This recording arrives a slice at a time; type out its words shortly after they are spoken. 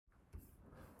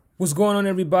What's going on,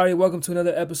 everybody? Welcome to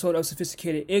another episode of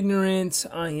Sophisticated Ignorance.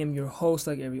 I am your host,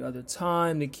 like every other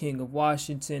time, the King of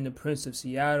Washington, the Prince of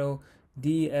Seattle,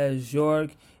 D.S.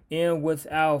 York. And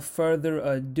without further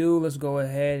ado, let's go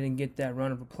ahead and get that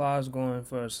round of applause going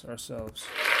for ourselves.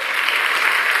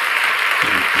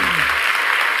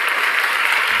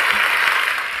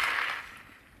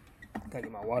 Gotta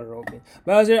get my water open.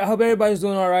 But I hope everybody's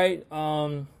doing all right.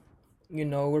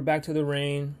 We're back to the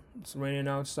rain. It's raining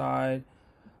outside.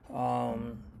 I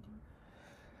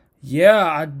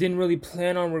didn't really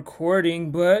plan on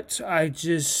recording, but I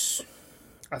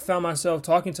found myself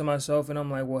talking to myself, and I'm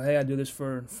like, well, hey, I do this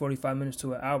for 45 minutes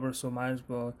to an hour, so might as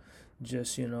well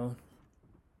just,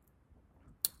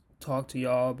 talk to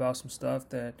y'all about some stuff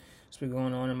that's been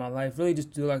going on in my life. Really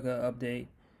just do like an update,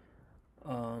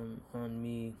 on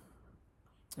me.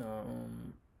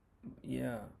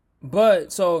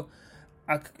 But, so,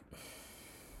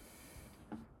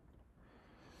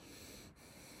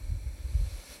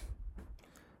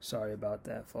 sorry about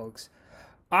that, folks.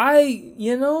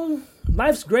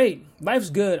 Life's great. Life's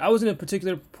good. I was in a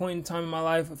particular point in time in my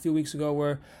life a few weeks ago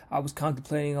where I was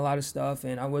contemplating a lot of stuff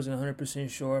and I wasn't 100%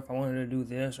 sure if I wanted to do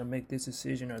this or make this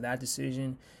decision or that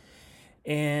decision.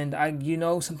 And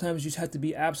sometimes you just have to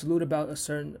be absolute about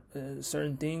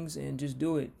certain things and just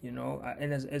do it,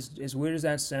 And as weird as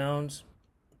that sounds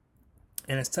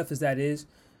and as tough as that is,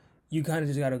 you kind of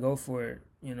just got to go for it,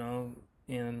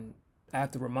 and I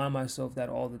have to remind myself that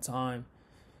all the time.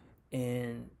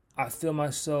 And I feel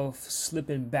myself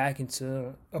slipping back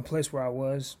into a place where I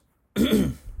was.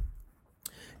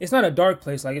 It's not a dark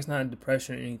place, like it's not a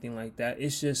depression or anything like that.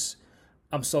 It's just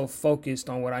I'm so focused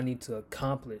on what I need to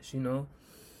accomplish,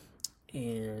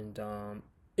 And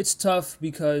it's tough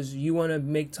because you want to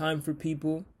make time for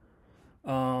people.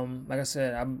 Like I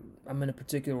said, I'm in a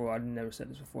particular, well, I've never said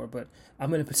this before, but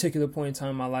I'm in a particular point in time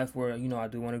in my life where, I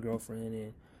do want a girlfriend,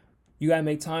 and you gotta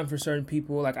make time for certain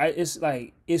people.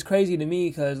 It's crazy to me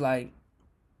because, my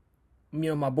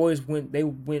boys went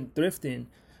thrifting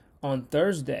on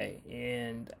Thursday,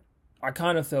 and I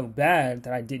kind of felt bad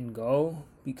that I didn't go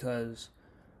because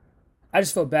I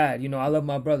just felt bad. I love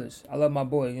my brothers. I love my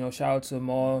boys. Shout out to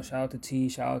Maul, shout out to T,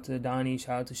 shout out to Donnie,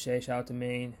 shout out to Shay, shout out to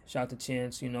Maine, shout out to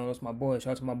Chance. Those my boys.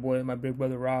 Shout out to my boy, my big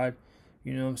brother Rod.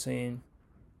 You know what I'm saying?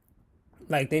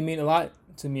 Like, they mean a lot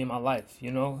to me in my life,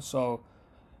 So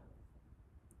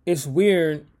it's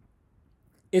weird.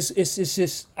 It's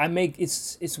just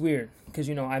it's weird because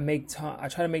I make time. I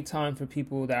try to make time for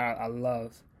people that I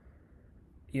love.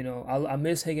 I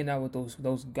miss hanging out with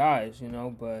those guys.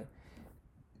 But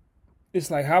it's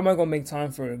like, how am I gonna make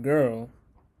time for a girl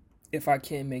if I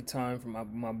can't make time for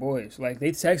my boys? Like,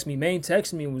 they text me. Maine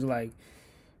texted me and was like,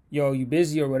 "Yo, you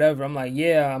busy or whatever?" I'm like,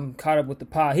 "Yeah, I'm caught up with the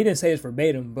pod." He didn't say this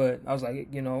verbatim, but I was like,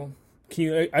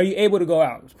 are you able to go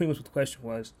out? That's pretty much what the question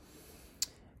was.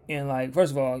 And, like,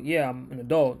 first of all, yeah, I'm an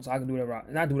adult, so I can do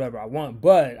whatever I want.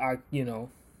 But I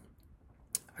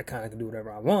kind of can do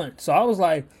whatever I want. So I was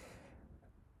like,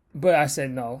 but I said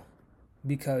no,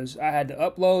 because I had to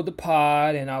upload the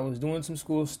pod, and I was doing some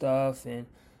school stuff, and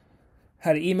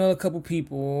had to email a couple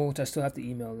people, which I still have to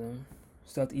email them.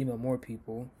 Still have to email more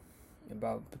people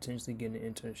about potentially getting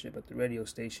an internship at the radio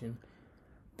station.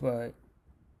 But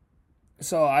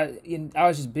so I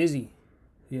was just busy,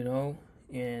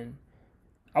 and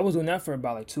I was doing that for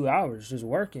about like 2 hours, just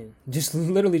working,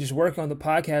 literally just working on the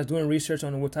podcast, doing research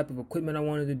on what type of equipment I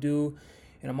wanted to do.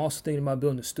 And I'm also thinking about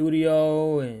building a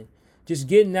studio and just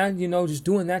getting that, just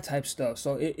doing that type stuff.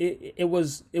 So it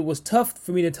was tough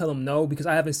for me to tell them no, because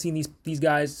I haven't seen these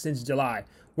guys since July.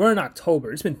 We're in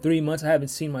October. It's been 3 months. I haven't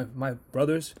seen my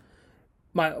brothers,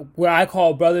 what I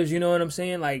call brothers, you know what I'm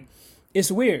saying? Like, it's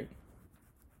weird.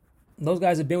 Those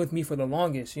guys have been with me for the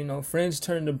longest, Friends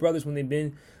turn to brothers when they've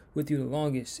been with you the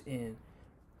longest, and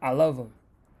I love them.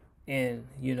 And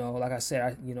like I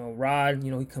said, Rod,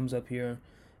 he comes up here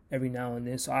every now and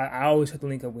then, so I always have to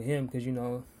link up with him because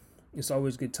it's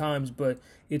always good times. But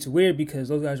it's weird because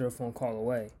those guys are a phone call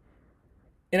away,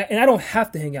 and I don't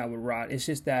have to hang out with Rod. It's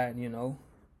just that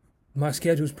my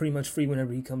schedule is pretty much free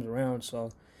whenever he comes around.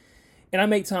 So, and I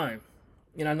make time,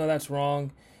 and I know that's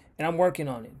wrong, and I'm working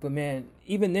on it. But man,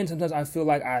 even then, sometimes I feel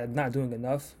like I'm not doing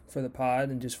enough for the pod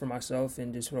and just for myself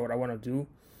and just for what I want to do.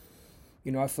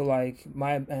 I feel like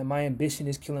my ambition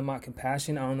is killing my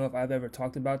compassion. I don't know if I've ever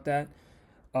talked about that.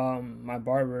 My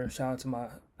barber, shout out to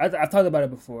I've talked about it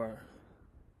before.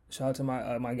 Shout out to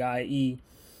my guy E.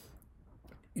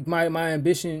 My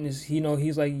ambition is,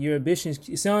 he's like, your ambition is,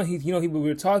 it sounds, we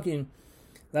were talking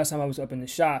last time I was up in the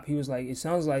shop. He was like, it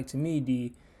sounds like to me,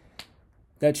 D,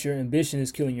 that your ambition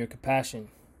is killing your compassion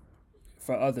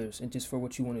for others and just for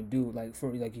what you want to do. Like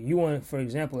you want, for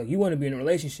example, like you want to be in a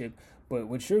relationship, but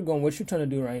what you're trying to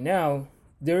do right now,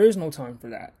 there is no time for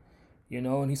that.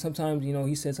 And he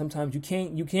said sometimes you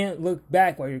can't look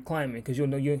back while you're climbing, because you'll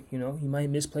know you might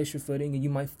misplace your footing and you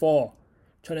might fall.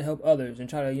 Try to help others and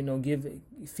try to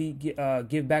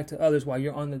give back to others while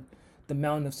you're on the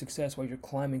mountain of success, while you're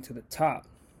climbing to the top.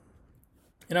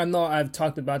 And I know I've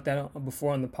talked about that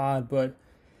before on the pod, but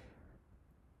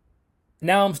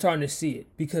now I'm starting to see it,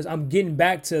 because I'm getting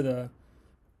back to the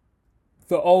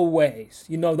old ways,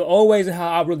 the old ways of how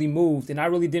I really moved, and I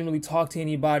really didn't really talk to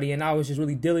anybody, and I was just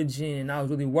really diligent, and I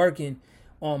was really working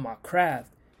on my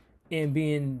craft and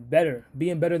being better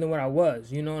than what I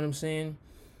was. You know what I'm saying?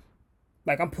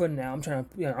 Like I'm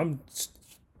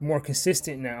more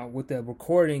consistent now with the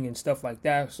recording and stuff like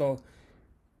that. So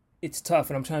it's tough,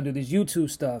 and I'm trying to do this YouTube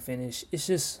stuff, and it's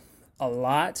just a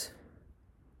lot,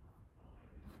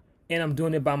 and I'm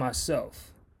doing it by myself.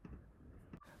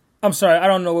 I'm sorry, I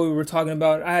don't know what we were talking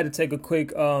about. I had to take a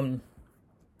quick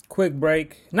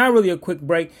break. Not really a quick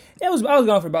break. I was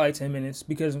gone for about like 10 minutes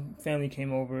because family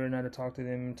came over and I had to talk to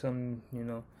them and tell them,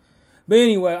 But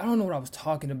anyway, I don't know what I was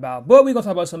talking about. But we're going to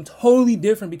talk about something totally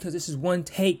different, because this is one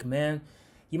take, man.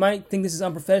 You might think this is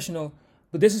unprofessional,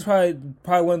 but this is probably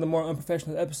one of the more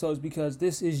unprofessional episodes, because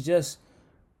this is just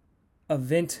a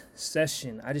vent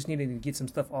session. I just needed to get some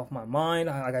stuff off my mind.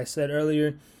 Like I said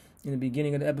earlier, in the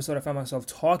beginning of the episode, I found myself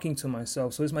talking to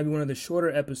myself. So this might be one of the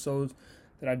shorter episodes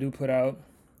that I do put out.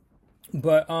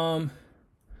 But so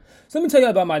let me tell you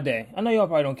about my day. I know y'all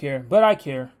probably don't care, but I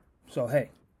care. So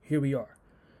hey, here we are.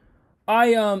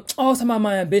 I was talking about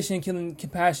my ambition, killing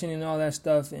compassion, and all that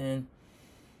stuff.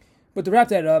 But to wrap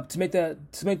that up, to make the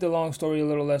long story a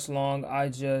little less long,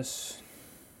 my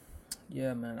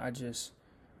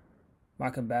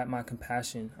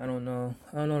compassion. I don't know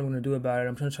what I'm going to do about it.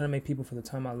 I'm trying to make people for the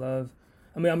time I love.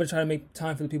 I'm going to try to make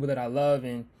time for the people that I love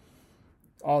and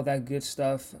all that good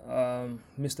stuff.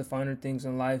 Miss the finer things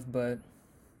in life, but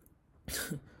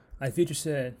like Future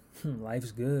said,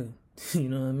 life's good. You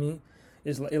know what I mean?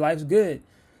 Life's good.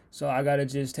 So I got to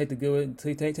just take the good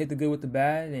with the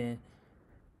bad, and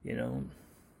it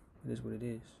is what it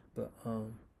is. But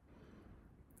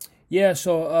yeah,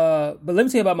 so, but let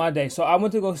me tell you about my day. So I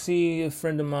went to go see a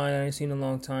friend of mine I ain't seen in a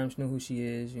long time. She know who she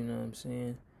is, you know what I'm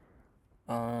saying?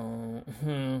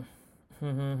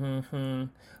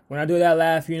 When I do that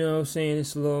laugh, you know what I'm saying?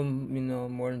 It's a little,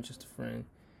 more than just a friend.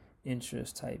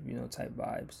 Interest type, type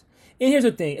vibes. And here's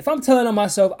the thing. If I'm telling on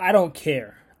myself, I don't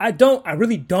care. I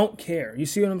really don't care. You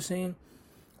see what I'm saying?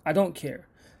 I don't care.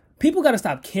 People got to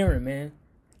stop caring, man.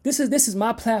 This is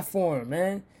my platform,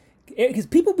 man. Because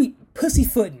people be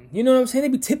pussyfooting, you know what I'm saying? They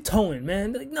be tiptoeing,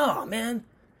 man. They're like, no, man.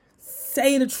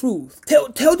 Say the truth.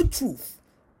 Tell the truth.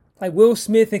 Like Will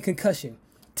Smith in Concussion.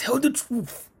 Tell the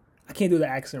truth. I can't do the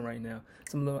accent right now.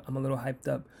 So I'm a little hyped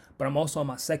up. But I'm also on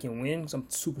my second win, so I'm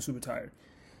super, super tired.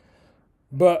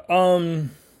 But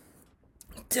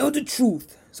tell the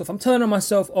truth. So if I'm telling on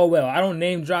myself, oh well, I don't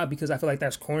name drop because I feel like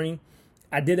that's corny.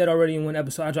 I did that already in one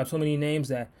episode. I dropped so many names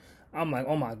that I'm like,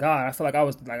 oh my god! I feel like my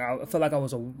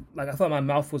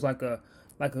mouth was like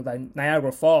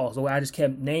Niagara Falls. The way I just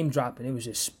kept name dropping, it was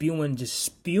just spewing.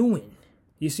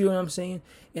 You see what I'm saying?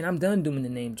 And I'm done doing the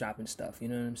name dropping stuff. You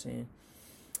know what I'm saying?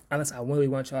 Unless I really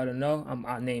want y'all to know,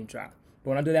 I'll name drop. But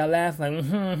when I do that laugh, like, you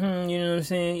know what I'm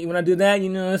saying? When I do that,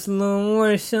 it's a little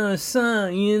more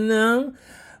son, you know.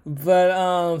 But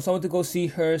so I went to go see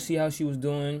her, see how she was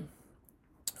doing.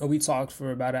 And we talked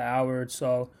for about an hour or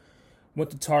so.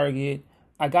 Went to Target.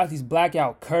 I got these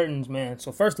blackout curtains, man.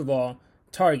 So first of all,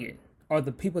 Target are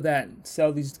the people that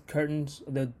sell these curtains,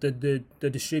 the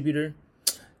distributor.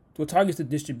 Well, Target's the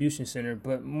distribution center,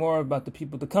 but more about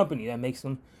the company that makes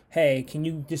them. Hey, can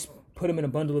you just put them in a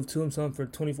bundle of two and something for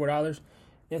 $24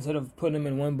 instead of putting them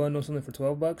in one bundle something for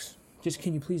 $12? Just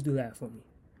can you please do that for me?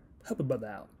 Help a brother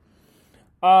out.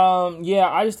 Yeah,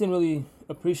 I just didn't really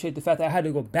appreciate the fact that I had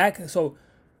to go back. So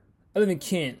I live in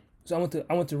Kent. So I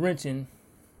went to Renton.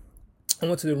 I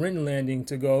went to the Renton landing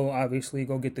to go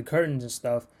get the curtains and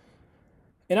stuff.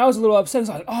 And I was a little upset. I was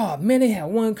like, oh man, they had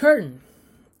one curtain.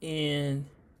 And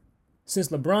since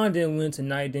LeBron didn't win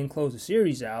tonight, didn't close the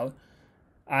series out,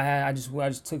 I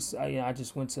went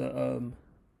to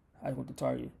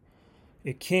Target.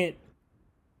 It can't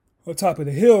on top of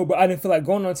the hill, but I didn't feel like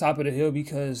going on top of the hill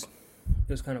because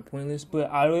it was kind of pointless.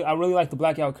 But I really like the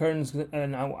blackout curtains,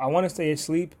 and I want to stay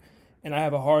asleep. And I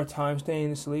have a hard time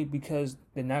staying asleep because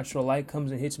the natural light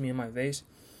comes and hits me in my face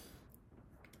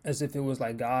as if it was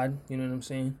like God, you know what I'm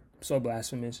saying? So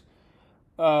blasphemous.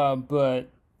 But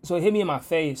so it hit me in my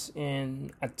face,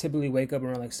 and I typically wake up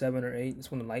around like 7 or 8.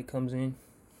 That's when the light comes in.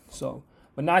 So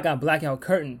But now I got blackout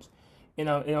curtains, and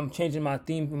I'm changing my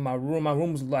theme for my room. My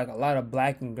room was like a lot of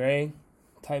black and gray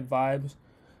type vibes,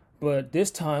 but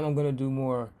this time I'm gonna do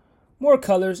more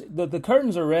colors. The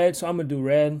curtains are red, so I'm gonna do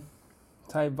red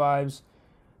type vibes.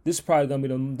 This is probably gonna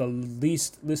be the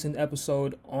least listened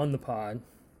episode on the pod,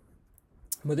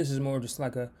 but this is more just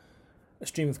like a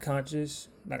stream of conscious.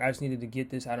 Like I just needed to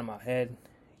get this out of my head,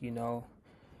 you know.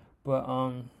 But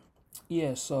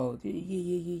yeah. So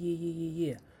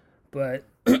yeah. But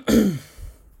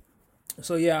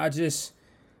so yeah, I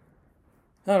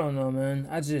don't know, man.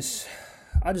 I just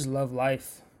love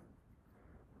life.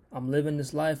 I'm living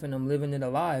this life and I'm living it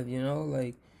alive, you know,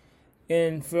 like.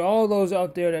 And for all those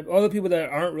out there all the people that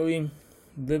aren't really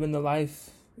living the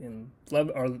life and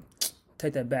love, or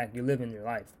take that back, you're living your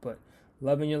life, but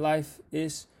loving your life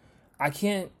is, I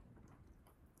can't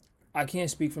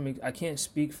speak from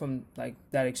like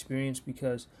that experience,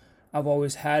 because I've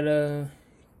always had a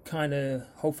kind of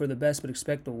hope for the best but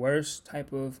expect the worst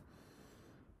type of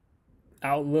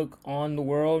outlook on the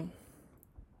world.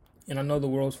 And I know the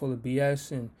world's full of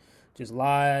BS and just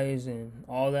lies and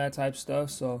all that type stuff.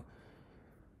 So,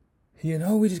 you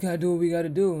know, we just got to do what we got to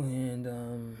do,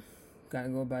 and got to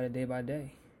go about it day by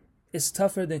day. It's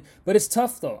but it's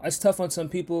tough though. It's tough on some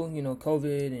people, you know,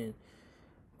 COVID and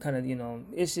kind of, you know,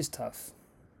 it's just tough.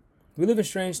 We live in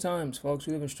strange times, folks.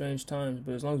 We live in strange times,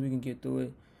 but as long as we can get through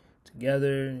it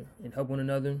together and help one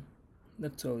another,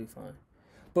 that's totally fine.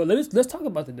 But let's talk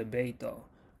about the debate though.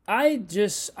 I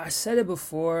said it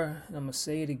before, and I'm going to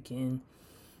say it again.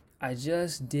 I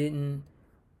just didn't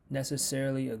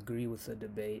necessarily agree with the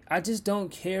debate. I just don't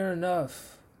care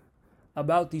enough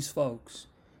about these folks.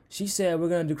 She said we're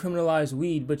going to decriminalize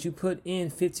weed, but you put in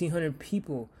 1,500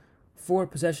 people for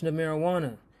possession of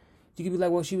marijuana. You could be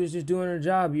like, well, she was just doing her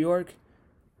job, York.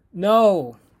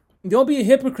 No. Don't be a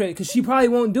hypocrite, because she probably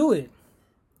won't do it.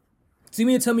 See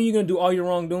me and tell me you're going to do all your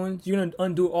wrongdoings? You're going to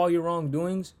undo all your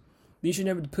wrongdoings? You should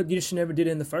never did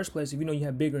it in the first place if you know you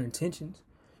have bigger intentions.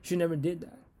 You should never did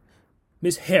that.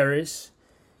 Miss Harris.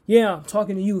 Yeah, I'm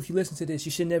talking to you if you listen to this.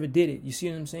 You should never did it. You see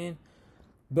what I'm saying?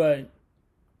 But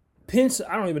Pence,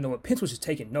 I don't even know what Pence was just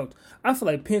taking notes. I feel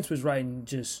like Pence was writing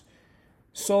he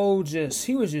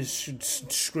was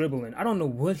just scribbling. I don't know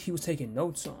what he was taking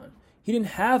notes on. He didn't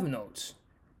have notes.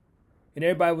 And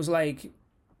everybody was like,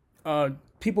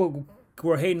 people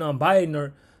were hating on Biden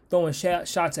or throwing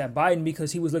shots at Biden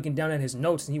because he was looking down at his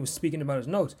notes and he was speaking about his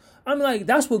notes. I'm like,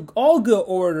 that's what all good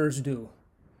orators do.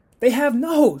 They have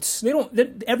notes.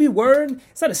 Every word,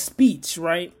 it's not a speech,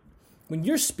 right? When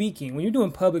you're speaking, when you're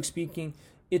doing public speaking,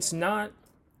 you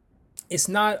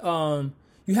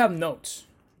have notes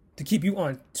to keep you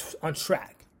on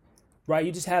track, right?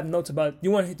 You just have notes about,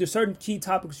 there's certain key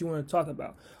topics you want to talk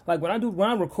about. Like when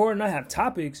I record and I have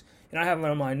topics and I have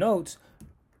them on my notes,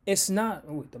 it's not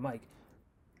the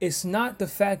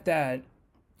fact that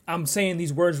I'm saying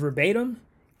these words verbatim.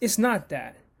 It's not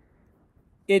that.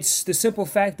 It's the simple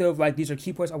fact of like, these are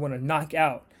key points I want to knock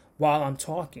out while I'm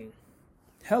talking.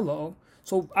 Hello.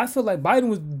 So I feel like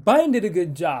Biden did a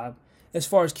good job as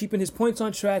far as keeping his points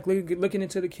on track, looking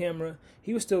into the camera.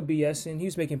 He was still BSing. He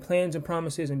was making plans and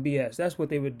promises and BS. That's what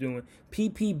they were doing.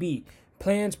 PPB,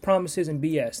 plans, promises, and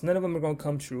BS. None of them are going to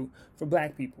come true for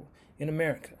black people in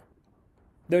America.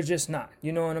 They're just not.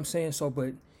 You know what I'm saying? So,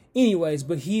 but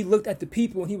he looked at the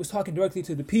people and he was talking directly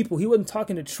to the people. He wasn't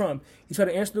talking to Trump. He tried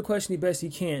to answer the question the best he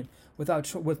can but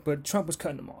Trump was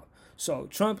cutting him off. So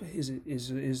Trump is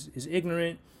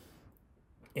ignorant,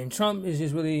 and Trump is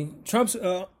just really Trump's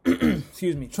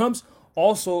Trump's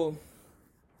also,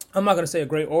 I'm not gonna say a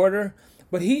great orator,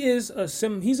 but he's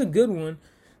a good one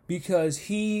because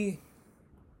he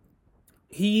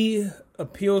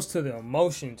appeals to the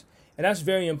emotions, and that's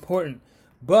very important.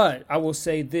 But I will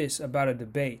say this about a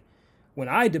debate. When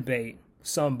I debate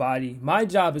somebody, my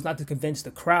job is not to convince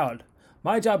the crowd.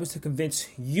 My job is to convince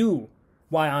you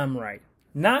why I'm right.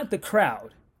 Not the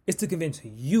crowd. It's to convince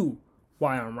you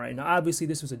why I'm right. Now, obviously,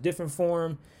 this was a different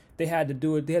forum. They had to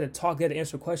do it. They had to talk. They had to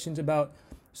answer questions about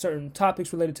certain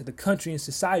topics related to the country and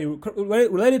society,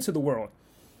 related to the world.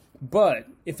 But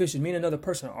if it should mean another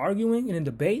person arguing in a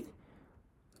debate,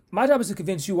 my job is to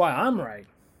convince you why I'm right.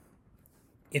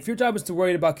 If your job is to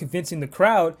worry about convincing the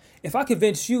crowd, if I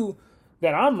convince you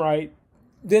that I'm right,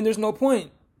 then there's no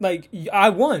point. Like, I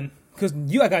won because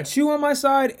I got you on my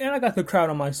side and I got the crowd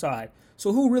on my side.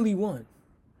 So who really won?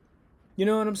 You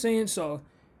know what I'm saying? So,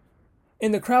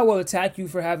 and the crowd will attack you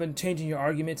for changing your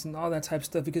arguments and all that type of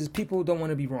stuff because people don't want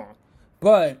to be wrong.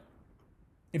 And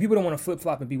people don't want to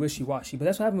flip-flop and be wishy-washy. But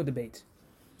that's what happened with debates.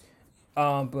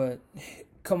 But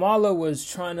Kamala was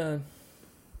trying to...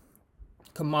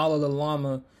 Kamala the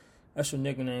Llama, that's her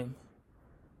nickname.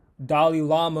 Dalai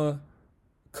Lama,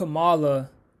 Kamala,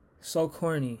 so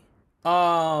corny.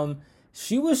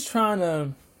 She was trying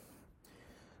to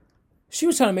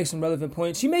make some relevant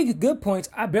points. She made good points.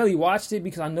 I barely watched it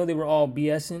because I know they were all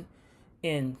BSing.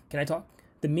 And can I talk?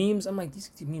 The memes, I'm like, these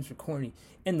memes are corny.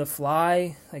 And the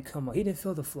fly, like, come on, he didn't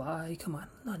feel the fly. Come on,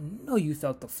 I know you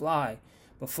felt the fly.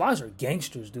 But flies are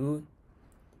gangsters, dude.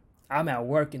 I'm at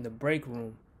work in the break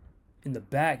room, in the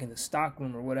back, in the stock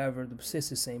room or whatever. It's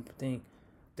the same thing.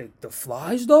 The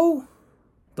flies, though,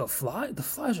 the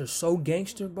flies are so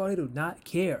gangster, bro. They do not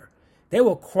care. They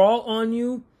will crawl on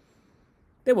you.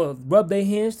 They will rub their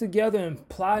hands together and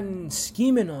plotting and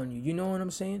scheming on you. You know what I'm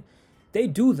saying? They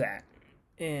do that.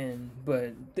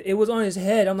 But it was on his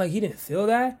head. I'm like, he didn't feel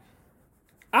that?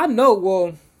 I know,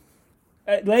 well,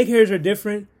 leg hairs are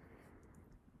different.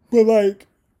 But, like,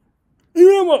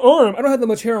 even on my arm, I don't have that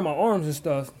much hair on my arms and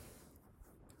stuff.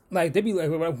 Like, they be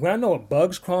like, when I know a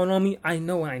bug's crawling on me, I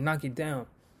know when I knock it down.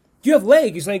 You have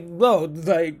legs. It's like, bro,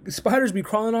 like, spiders be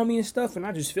crawling on me and stuff, and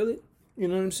I just feel it. You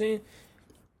know what I'm saying?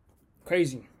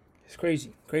 Crazy. It's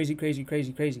crazy.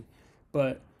 Crazy.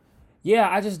 But, yeah,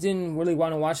 I just didn't really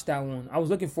want to watch that one. I was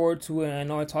looking forward to it, and I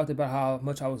know I talked about how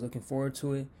much I was looking forward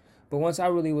to it. But once I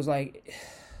really was like,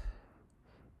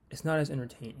 it's not as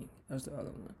entertaining as the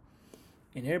other one.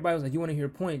 And everybody was like, you want to hear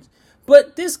points.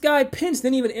 But this guy, Pence,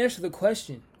 didn't even answer the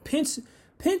question. Pence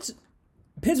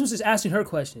was just asking her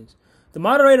questions. The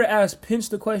moderator asked Pence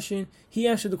the question. He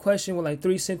answered the question with like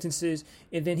 3 sentences.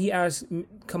 And then he asked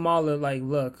Kamala, like,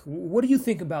 look, what do you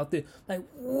think about this? Like,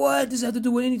 what does that have to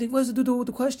do with anything? What does it do with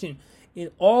the question?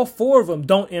 And all 4 of them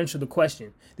don't answer the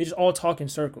question. They just all talk in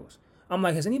circles. I'm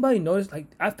like, has anybody noticed? Like,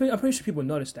 I'm pretty sure people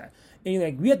noticed that. And you're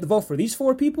like, we have to vote for these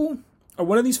 4 people? Or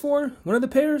one of these 4? One of the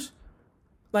pairs?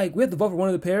 Like, we have to vote for one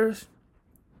of the pairs?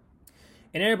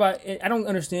 And everybody, I don't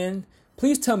understand.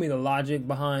 Please tell me the logic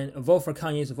behind a vote for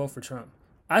Kanye is a vote for Trump.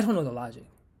 I just want to know the logic.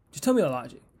 Just tell me the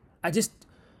logic.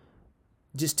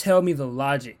 Just tell me the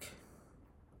logic.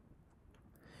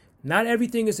 Not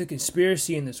everything is a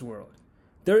conspiracy in this world.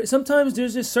 Sometimes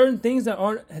there's just certain things that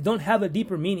don't have a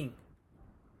deeper meaning.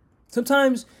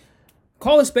 Sometimes,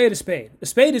 call a spade a spade. A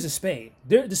spade is a spade.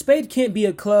 The spade can't be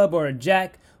a club or a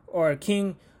jack or a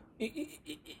king. It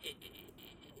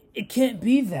can't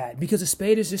be that because a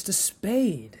spade is just a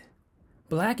spade.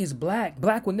 Black is black.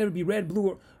 Black will never be red,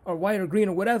 blue, or white or green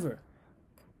or whatever.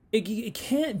 It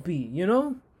can't be, you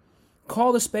know?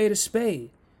 Call a spade a spade.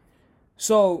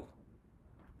 So,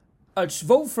 a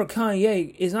vote for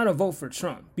Kanye is not a vote for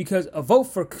Trump because a vote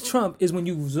for Trump is when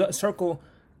you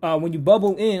when you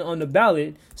bubble in on the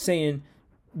ballot saying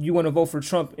you want to vote for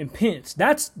Trump and Pence.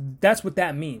 That's what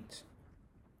that means.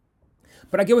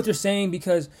 But I get what they're saying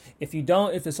because if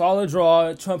it's all a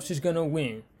draw, Trump's just going to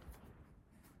win.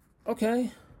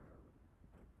 Okay.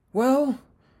 Well,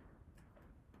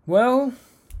 no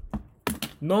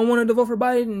one wanted to vote for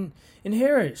Biden and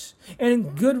Harris.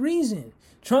 And good reason.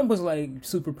 Trump was like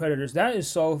super predators. That is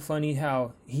so funny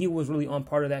how he was really on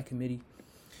part of that committee.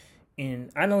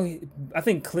 And I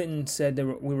think Clinton said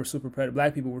that we were super predators.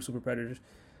 Black people were super predators.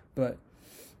 But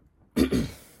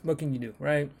what can you do,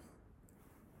 right?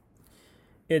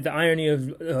 The irony of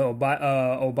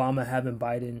Obama having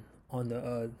Biden on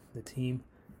the team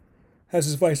as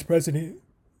his vice president.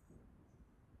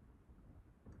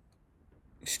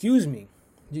 Excuse me.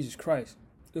 Jesus Christ.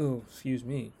 Oh, excuse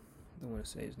me. Don't want to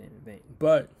say his name in vain.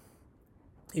 But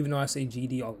even though I say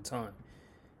GD all the time,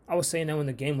 I was saying that when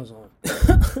the game was on.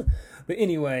 But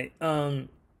anyway,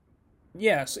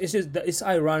 yes, it's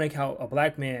ironic how a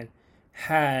black man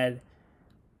had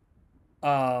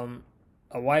a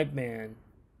white man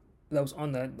that was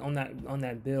on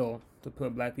that bill to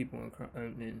put black people in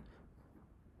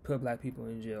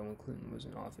jail when Clinton was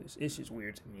in office. It's just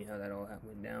weird to me how that all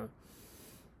went down.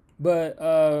 But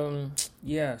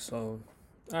yeah, so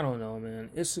I don't know, man.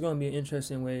 It's gonna be an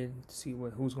interesting way to see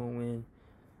who's gonna win.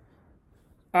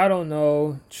 I don't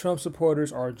know. Trump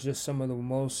supporters are just some of the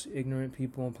most ignorant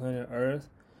people on planet Earth.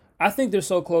 I think they're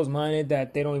so close-minded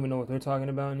that they don't even know what they're talking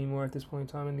about anymore at this point in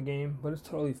time in the game. But it's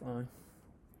totally fine.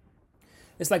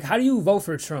 It's like, how do you vote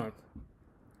for Trump?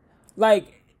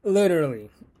 Like, literally.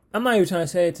 I'm not even trying to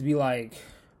say it to be like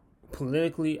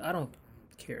politically. I don't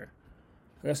care.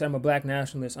 Like I said, I'm a black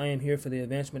nationalist. I am here for the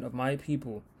advancement of my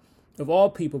people. Of all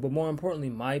people, but more importantly,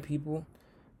 my people.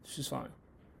 It's just fine.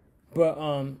 But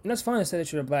and that's fine to say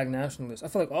that you're a black nationalist. I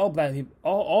feel like all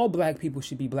black people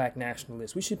should be black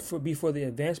nationalists. We should be for the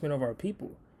advancement of our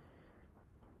people.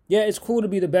 Yeah, it's cool to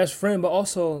be the best friend, but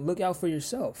also look out for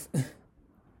yourself.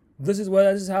 This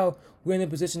is how we're in the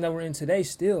position that we're in today.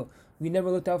 Still, we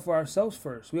never looked out for ourselves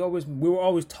first. We were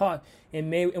always taught and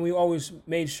we always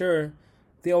made sure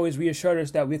They always reassured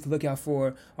us that we have to look out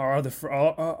for our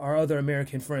other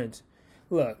American friends.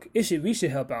 Look, we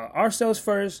should help out ourselves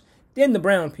first, then the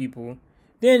brown people,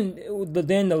 then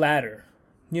the latter.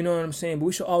 You know what I'm saying? But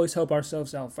we should always help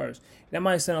ourselves out first. That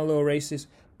might sound a little racist,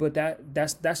 but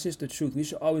that's just the truth. We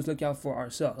should always look out for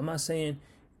ourselves. I'm not saying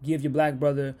give your black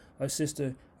brother or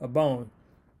sister a bone.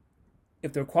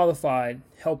 If they're qualified,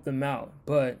 help them out.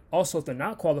 But also, if they're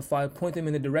not qualified, point them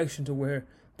in the direction to where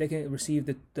they can receive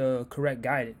the correct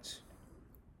guidance.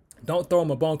 Don't throw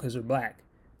them a bone because they're black.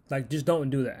 Like, just don't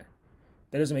do that.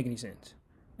 That doesn't make any sense.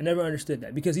 I never understood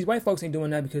that. Because these white folks ain't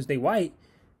doing that because they white.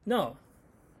 No.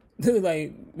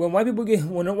 Like, when white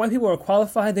people are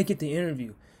qualified, they get the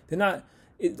interview. They're not...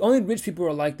 only rich people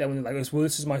are like that when they're like, well,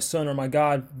 this is my son or my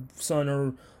godson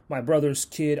or my brother's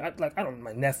kid.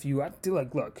 My nephew. I do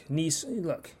like, look, niece,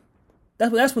 look.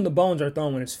 That's when the bones are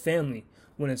thrown, when it's family,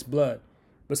 when it's blood.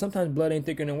 But sometimes blood ain't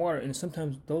thicker than water, and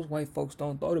sometimes those white folks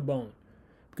don't throw the bone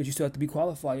because you still have to be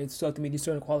qualified. You still have to meet these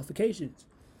certain qualifications.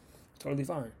 Totally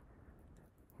fine.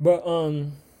 But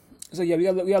so yeah, we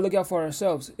gotta look out for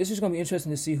ourselves. It's just gonna be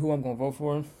interesting to see who I'm gonna vote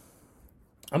for.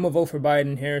 I'm gonna vote for Biden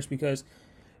and Harris because,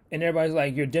 and everybody's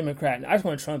like, you're a Democrat, and I just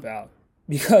want Trump out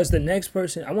because the next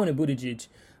person I wanted Buttigieg,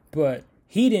 but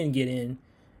he didn't get in,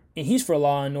 and he's for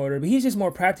law and order, but he's just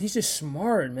more practical. He's just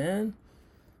smart, man.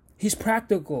 He's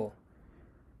practical.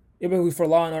 Everybody for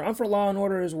law and order. I'm for law and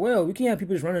order as well. We can't have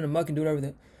people just running amok and doing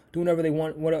whatever they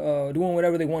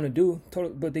want to do.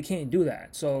 But they can't do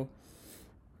that. So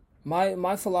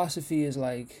my philosophy is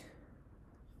like,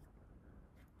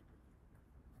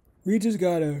 we just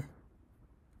gotta.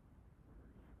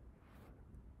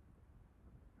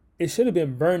 It should have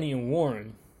been Bernie and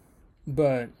Warren,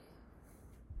 but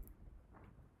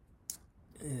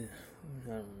I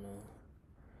don't know.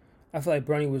 I feel like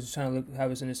Bernie was trying to have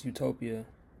us in this utopia.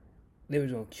 They were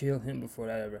gonna kill him before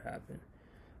that ever happened.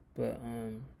 But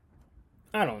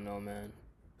I don't know, man.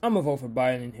 I'm gonna vote for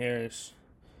Biden and Harris.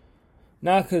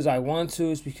 Not because I want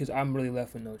to, it's because I'm really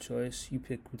left with no choice. You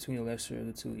pick between the lesser of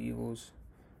the two evils.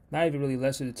 Not even really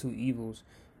lesser of the two evils.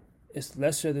 It's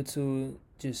lesser of the two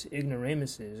just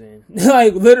ignoramuses. And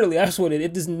like literally, that's what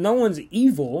it is. No one's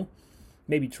evil.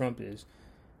 Maybe Trump is.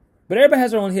 But everybody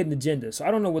has their own hidden agenda, so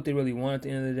I don't know what they really want at the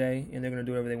end of the day, and they're going to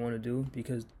do whatever they want to do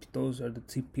because those are the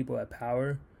people at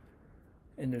power,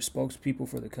 and they're spokespeople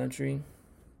for the country.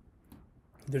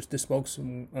 There's the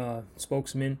spokesmen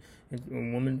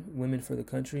and women for the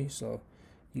country, so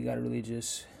you got to really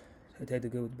just take the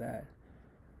good with the bad.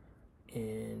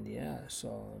 And yeah, so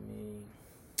I mean,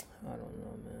 I don't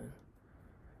know, man.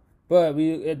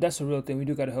 But that's a real thing. We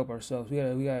do got to help ourselves.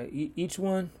 We got each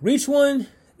one, reach one.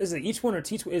 Is it each one or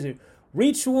teach one? Is it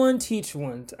reach one, teach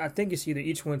one? I think it's either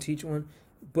each one, teach one.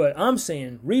 But I'm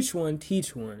saying reach one,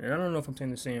 teach one. And I don't know if I'm saying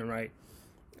the saying right.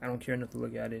 I don't care enough to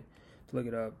look at it, to look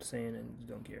it up, saying and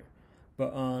don't care.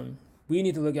 But we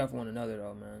need to look out for one another,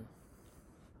 though, man.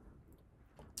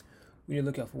 We need to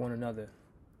look out for one another.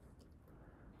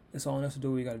 It's all enough to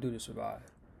do what we got to do to survive.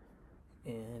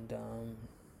 And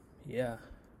yeah.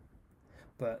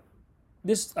 But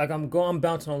this, like, I'm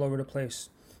bouncing all over the place.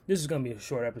 This is going to be a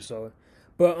short episode.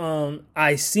 But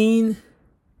I seen,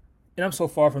 and I'm so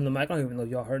far from the mic, I don't even know if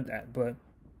y'all heard that, but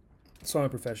so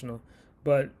unprofessional.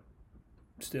 But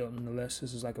still, nonetheless,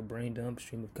 this is like a brain dump,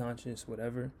 stream of conscious,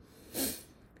 whatever.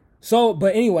 So,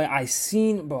 but anyway, I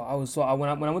seen, bro, when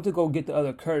I went to go get the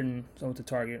other curtain, so I went to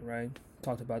Target, right?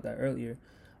 Talked about that earlier.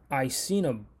 I seen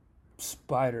a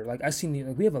spider. Like,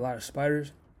 we have a lot of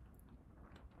spiders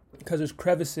because there's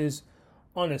crevices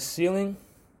on the ceiling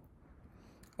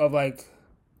of like,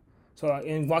 so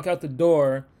and walk out the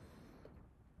door,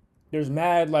 there's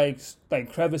mad like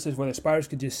crevices where the spiders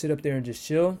could just sit up there and just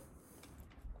chill.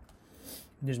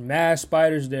 There's mad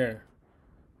spiders there.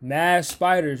 Mad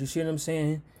spiders, you see what I'm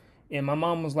saying? And my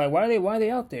mom was like, why are they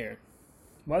out there?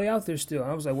 Why are they out there still?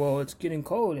 I was like, well, it's getting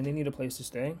cold and they need a place to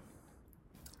stay.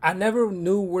 I never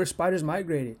knew where spiders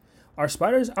migrated. Are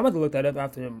spiders, I'm about to look that up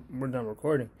after we're done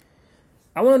recording.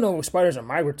 I want to know if spiders are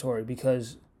migratory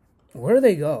because where do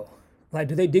they go? Like,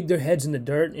 do they dig their heads in the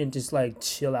dirt and just, like,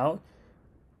 chill out?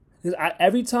 Because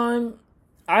every time,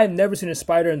 I've never seen a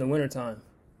spider in the wintertime.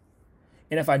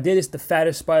 And if I did, it's the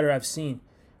fattest spider I've seen,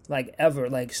 like, ever.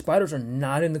 Like, spiders are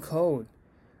not in the cold.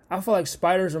 I feel like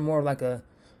spiders are more like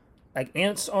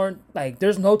ants aren't, like,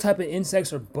 there's no type of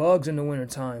insects or bugs in the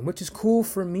wintertime, which is cool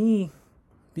for me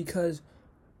because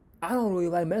I don't really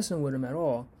like messing with them at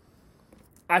all.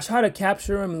 I try to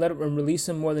capture them and let them release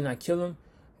them more than I kill them.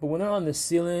 But when they're on the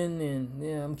ceiling, and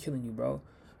yeah, I'm killing you, bro.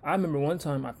 I remember one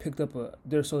sometimes,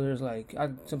 I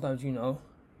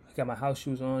got my house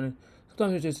shoes on, and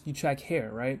sometimes it's just, you track hair,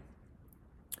 right?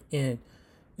 And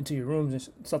into your rooms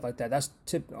and stuff like that. That's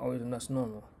always and that's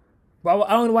normal. But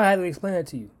I don't know why I had to explain that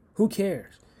to you. Who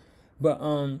cares? But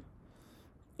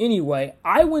anyway,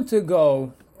 I went to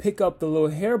go pick up the little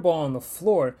hairball on the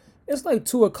floor. It's like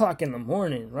 2:00 in the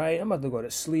morning, right? I'm about to go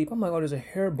to sleep. I'm like, oh, there's a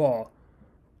hairball.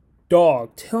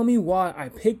 Dog, tell me why I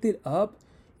picked it up.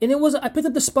 And I picked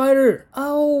up the spider.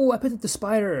 Oh, I picked up the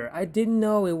spider. I didn't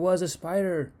know it was a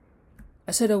spider.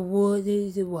 I said, what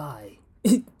is it? Why?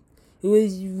 It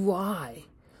was why?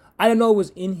 I didn't know it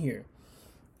was in here.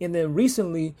 And then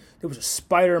recently, there was a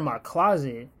spider in my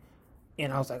closet.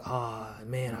 And I was like,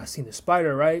 man, I seen the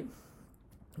spider, right?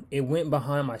 It went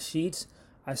behind my sheets.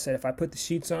 I said, if I put the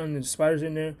sheets on and the spider's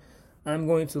in there, I'm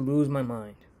going to lose my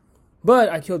mind. But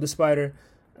I killed the spider.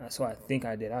 So I think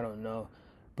I did. I don't know.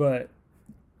 But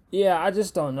yeah, I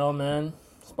just don't know, man.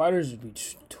 Spiders would be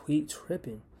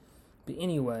tripping. But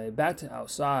anyway, back to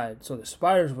outside. So the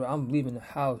spiders I'm leaving the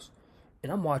house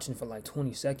and I'm watching for like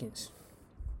 20 seconds.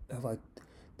 Of like,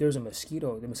 there's a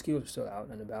mosquito. The mosquitoes are still out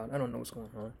and about. I don't know what's going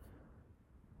on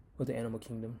with the animal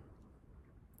kingdom.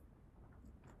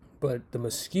 But the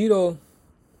mosquito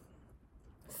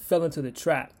fell into the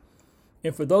trap.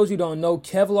 And for those who don't know,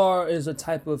 Kevlar is a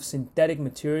type of synthetic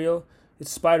material. It's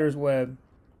spider's web.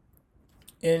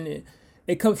 And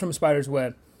it comes from a spider's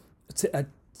web. It's a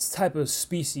type of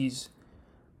species.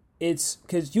 It's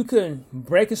because you can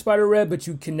break a spider web, but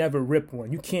you can never rip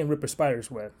one. You can't rip a spider's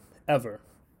web, ever.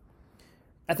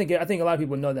 I think a lot of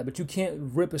people know that, but you can't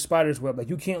rip a spider's web. Like,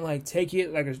 you can't, like, take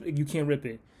it, like, you can't rip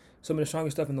it. Some of the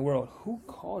strongest stuff in the world. Who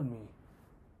called me?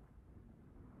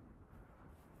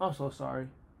 I'm so sorry.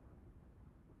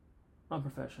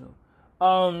 Unprofessional.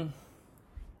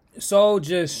 So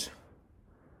just,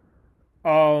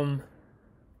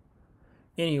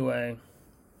 anyway.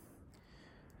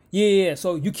 Yeah,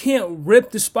 so you can't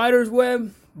rip the spider's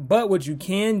web, but what you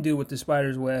can do with the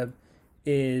spider's web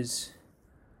is,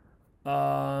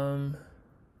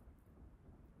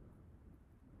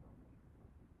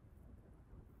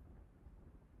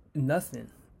 nothing.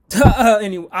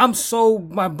 Anyway,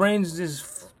 my brain's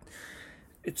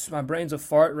a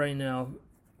fart right now.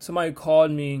 Somebody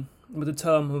called me to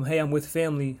tell them, hey, I'm with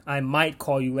family. I might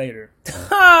call you later.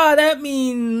 That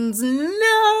means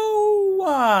no.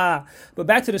 But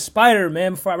back to the spider,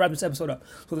 man, before I wrap this episode up.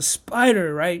 So the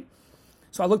spider, right?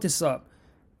 So I looked this up.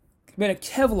 Made of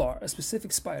Kevlar, a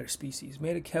specific spider species.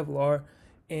 Made of Kevlar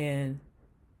and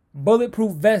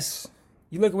bulletproof vests.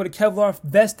 You look at what a Kevlar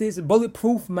vest is.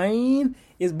 Bulletproof, man.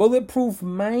 It's bulletproof,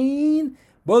 man.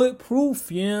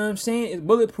 Bulletproof, you know what I'm saying? It's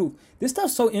bulletproof. This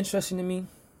stuff's so interesting to me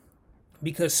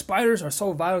because spiders are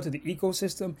so vital to the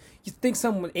ecosystem. You think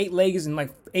something with 8 legs and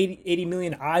like 80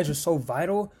 million eyes are so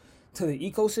vital to the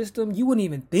ecosystem? You wouldn't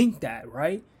even think that,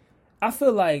 right? I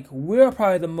feel like we're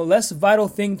probably the less vital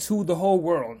thing to the whole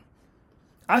world.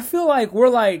 I feel like we're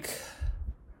like,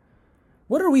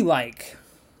 what are we like?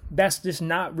 That's just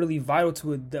not really vital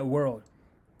to the world.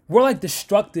 We're like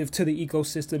destructive to the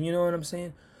ecosystem, you know what I'm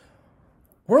saying?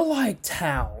 We're like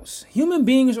towels. Human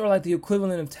beings are like the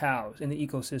equivalent of towels in the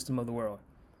ecosystem of the world.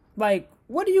 Like,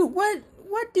 what do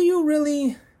you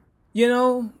really, you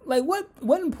know, like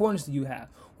what importance do you have?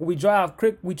 Well, we drive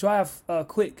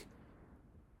quick.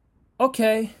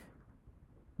 Okay.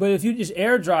 But if you just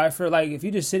air dry if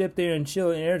you just sit up there and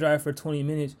chill and air dry for 20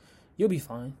 minutes, you'll be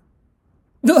fine.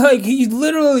 Like,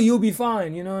 you'll be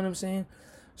fine, you know what I'm saying?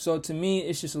 So to me,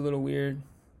 it's just a little weird.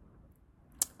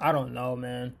 I don't know,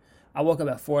 man. I woke up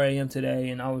at 4 a.m. today,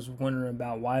 and I was wondering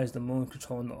about why is the moon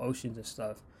controlling the oceans and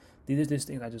stuff. These are just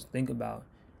things I just think about.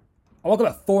 I woke up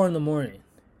at 4 in the morning.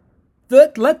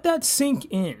 Let that sink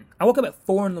in. I woke up at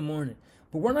 4 in the morning,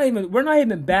 but we're not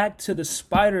even back to the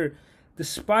spider. The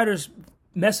spider's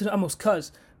messing up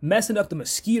the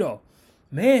mosquito.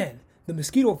 Man, the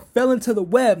mosquito fell into the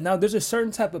web. Now there's a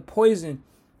certain type of poison.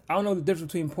 I don't know the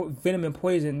difference between venom and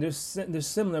poison. They're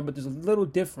similar, but there's a little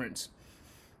difference.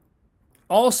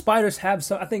 All spiders have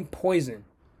some, I think, poison.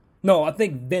 No, I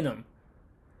think venom.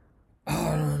 Oh,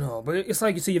 I don't know. But it's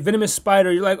like you see a venomous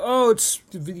spider, you're like, oh,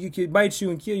 it can bite you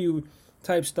and kill you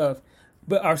type stuff.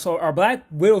 But are black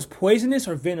widows poisonous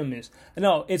or venomous?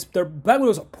 No, black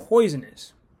widows are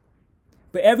poisonous.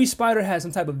 But every spider has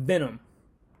some type of venom,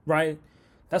 right?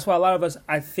 That's why a lot of us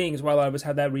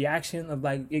have that reaction of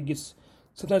like,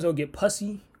 sometimes it'll get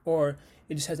pussy or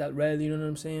it just has that red, you know what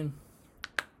I'm saying?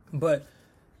 But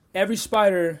every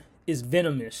spider is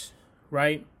venomous,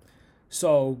 right?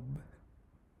 So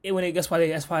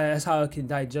that's how it can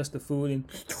digest the food and,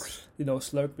 you know,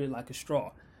 slurp it like a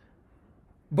straw.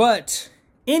 But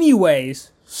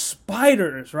anyways,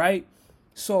 spiders, right?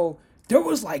 So there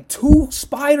was like 2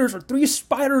 spiders or 3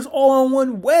 spiders all on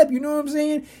one web, you know what I'm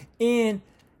saying? And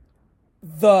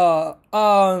the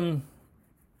I'm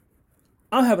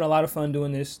having a lot of fun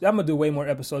doing this. I'm gonna do way more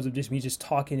episodes of just me just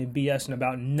talking and BSing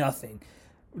about nothing,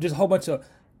 just a whole bunch of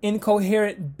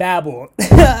incoherent babble.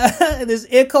 This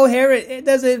incoherent. It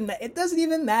doesn't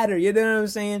even matter. You know what I'm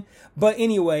saying? But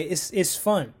anyway, it's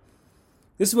fun.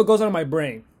 This is what goes on in my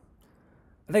brain.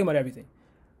 I think about everything,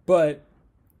 but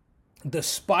the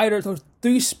spiders, those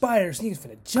 3 spiders, niggas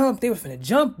finna jump. They was finna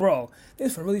jump, bro. They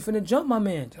was really finna jump, my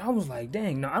man. I was like,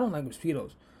 dang, no, I don't like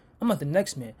mosquitoes. I'm not the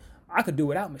next man. I could do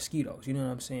without mosquitoes. You know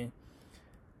what I'm saying?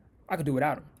 I could do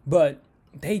without them. But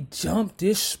they jumped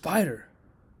this spider.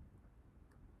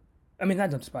 I mean, not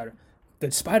jumped the spider.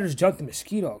 The spiders jumped the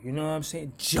mosquito. You know what I'm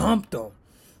saying? Jumped them.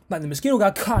 Like the mosquito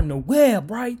got caught in the web,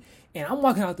 right? And I'm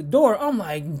walking out the door. I'm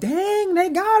like, dang, they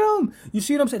got him. You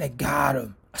see what I'm saying? They got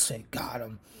him. I said, got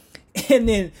him. And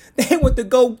then they went to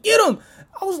go get him.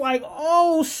 I was like,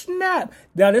 oh, snap.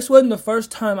 Now, this wasn't the first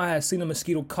time I had seen a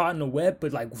mosquito caught in the web,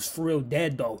 but, like, was for real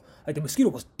dead, though. Like, the mosquito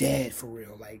was dead for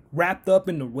real. Like, wrapped up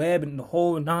in the web and the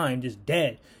whole 9, just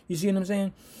dead. You see what I'm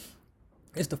saying?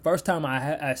 It's the first time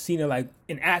I seen it, like,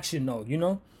 in action, though, you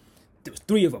know? There was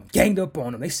 3 of them ganged up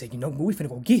on him. They said, you know, we finna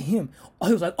go get him. Oh,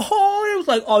 he was like,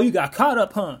 oh, you got caught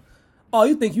up, huh? Oh,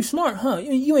 you think you smart, huh?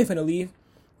 You ain't finna leave.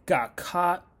 Got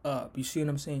caught up. You see what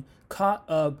I'm saying? Caught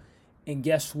up, and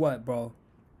guess what, bro?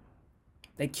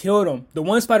 They killed him. The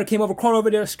one spider came over, crawled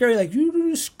over there, scurried, like,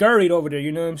 you scurried over there,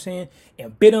 you know what I'm saying?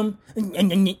 And bit him,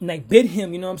 and like, bit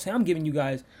him, you know what I'm saying? I'm giving you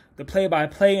guys the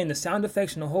play-by-play and the sound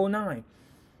effects and the whole 9.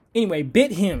 Anyway,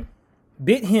 bit him.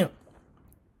 The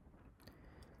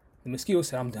mosquito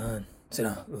said, I'm done. I said,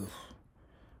 oof.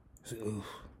 I said, oof.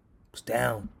 Was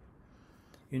down.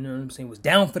 You know what I'm saying? Was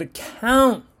down for the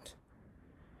count.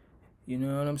 You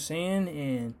know what I'm saying?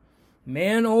 And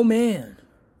man, oh man.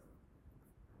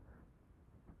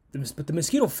 But the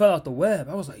mosquito fell out the web.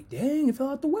 I was like, dang, it fell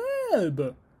out the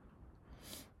web.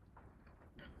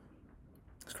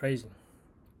 It's crazy.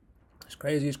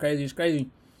 It's crazy.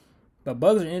 But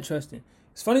bugs are interesting.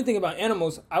 It's funny thing about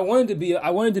animals. I wanted to be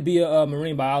a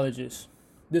marine biologist.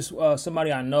 This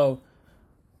somebody I know,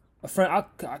 a friend. I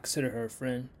consider her a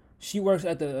friend. She works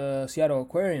at the Seattle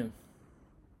Aquarium,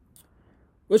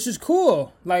 which is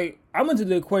cool. Like, I went to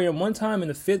the aquarium one time in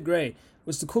the 5th grade. It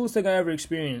was the coolest thing I ever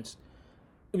experienced.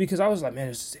 Because I was like, man,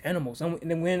 it's just animals. And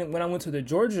then when I went to the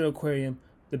Georgia Aquarium,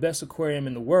 the best aquarium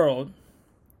in the world,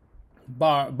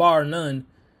 bar none,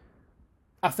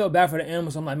 I felt bad for the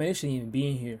animals. I'm like, man, they shouldn't even be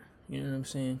in here. You know what I'm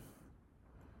saying?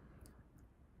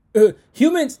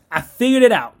 Humans, I figured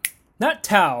it out. Not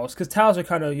towels, because towels are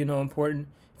kind of, important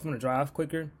if you want to dry off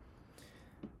quicker.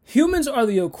 Humans are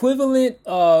the equivalent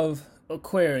of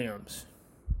aquariums.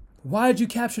 Why did you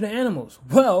capture the animals?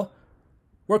 Well,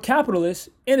 we're capitalists,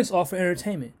 and it's all for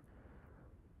entertainment.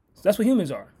 So that's what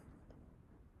humans are.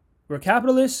 We're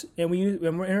capitalists, and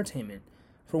we're entertainment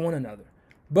for one another.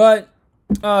 But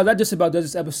that just about does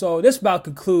this episode. This about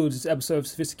concludes this episode of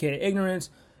Sophisticated Ignorance.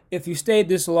 If you stayed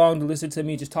this long to listen to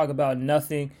me just talk about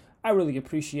nothing, I really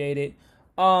appreciate it.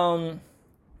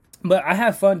 But I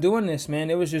have fun doing this, man.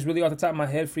 It was just really off the top of my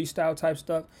head, freestyle type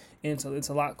stuff, and it's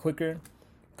a lot quicker.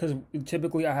 Because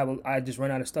typically I just run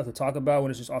out of stuff to talk about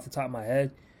when it's just off the top of my head.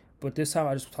 But this time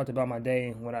I just talked about my day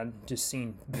and what I just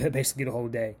seen basically the whole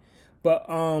day. But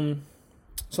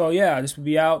so yeah, this will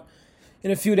be out in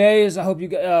a few days. I hope you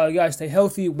guys stay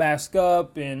healthy, mask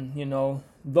up, and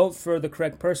vote for the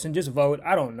correct person. Just vote.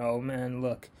 I don't know, man.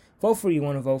 Look, vote for who you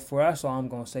want to vote for. That's all I'm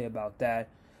gonna say about that.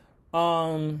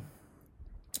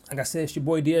 Like I said, it's your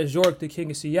boy Diaz York, the King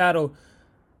of Seattle.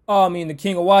 The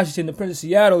King of Washington, the Prince of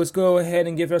Seattle. Let's go ahead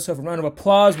and give ourselves a round of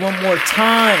applause one more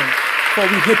time before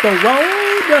we hit the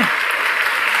road.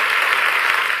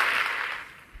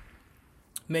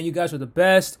 Man, you guys are the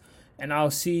best. And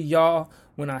I'll see y'all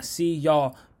when I see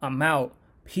y'all. I'm out.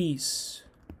 Peace.